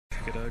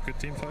get a good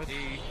team fight.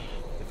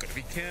 They've got to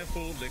be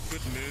careful.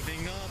 Liquid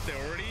moving up.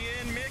 They're already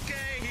in. Mickey,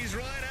 he's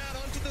right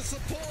out onto the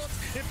support.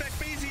 In fact,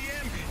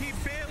 BZM, he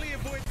barely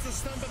avoids the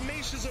stun, but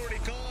Misha's already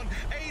gone.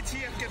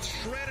 ATF gets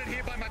shredded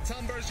here by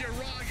Matumba's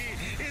Yuragi.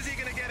 Is he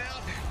going to get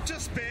out?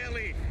 Just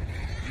barely.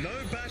 No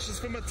bashes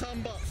for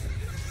Matumba.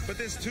 But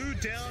there's two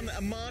down.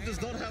 Amar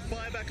does not have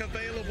buyback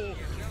available.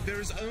 There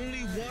is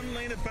only one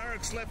lane of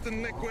barracks left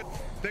in Liquid.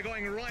 They're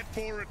going right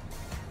for it.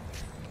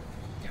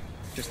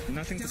 Just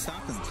nothing to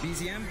stop him.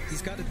 BZM,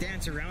 he's got to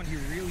dance around here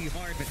really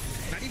hard, but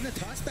not even the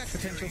tossback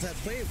potential's at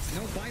play.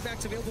 No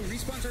buybacks available.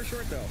 Respawns are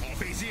short, though. Oh,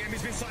 BZM,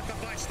 he's been sniped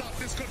by Stop.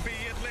 This could be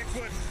it.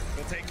 Liquid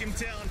will take him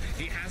down.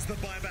 He has the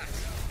buyback.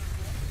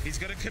 He's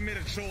going to commit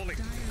it, surely.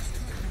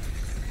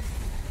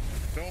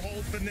 They'll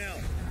hold for now.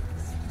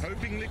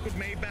 Hoping Liquid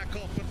may back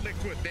off, but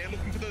Liquid, they're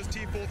looking for those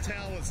T4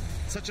 towers.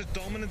 Such a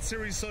dominant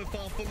series so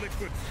far for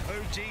Liquid.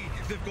 OG,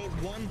 they've got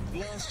one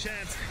last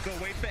chance. They'll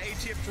wait for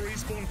ATF to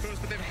respawn first,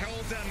 but they've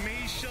held down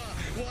Misha.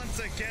 Once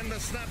again, the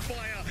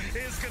Snapfire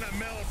is going to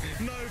melt.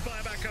 No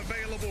buyback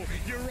available.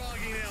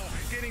 Yuragi now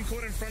getting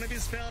caught in front of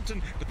his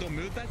fountain, but they'll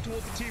move back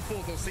towards the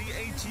T4. They'll see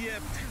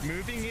ATF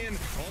moving in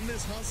on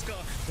this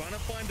Husker, trying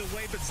to find a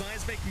way, but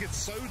Zai's making it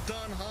so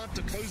darn hard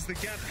to close the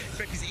gap.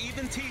 In fact, he's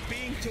even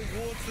TPing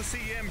towards the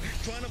CM,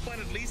 trying to find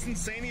at least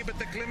Insania, but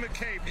the Glimmer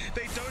Cape,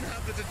 they don't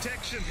have the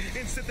detection.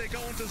 Instead, they go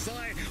onto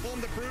Zai on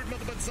the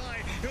Broodmother, but Zai,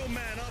 he'll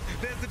man up.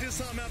 There's the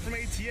disarm out from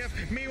ATF.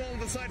 Meanwhile, on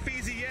the side,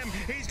 BZM,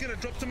 he's going to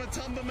drop to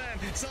Matumba, man.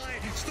 Zai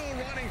still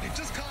running,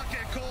 just can't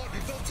get caught.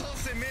 They'll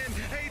toss him in.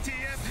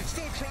 ATF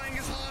still trying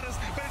his hardest,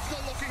 but it's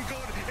not looking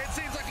good. It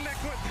seems like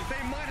Liquid,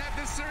 they might have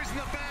this series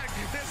in the bag.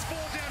 There's 4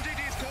 down.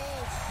 GG's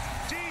called.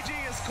 GG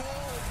is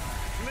called.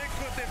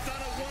 Liquid, they've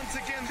done it once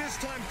again, this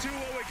time 2-0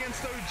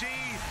 against OG.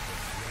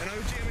 And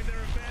OG, I mean,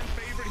 they're a fan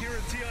favorite here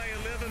at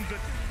TI11,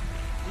 but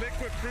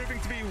Liquid proving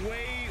to be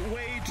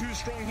way too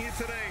strong here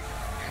today.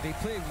 They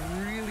played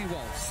really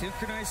well,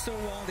 synchronized so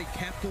well, they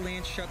kept the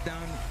lane shut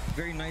down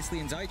very nicely,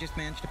 and Zai just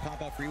managed to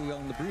pop off really well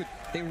in the Brood.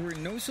 There were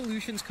no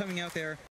solutions coming out there.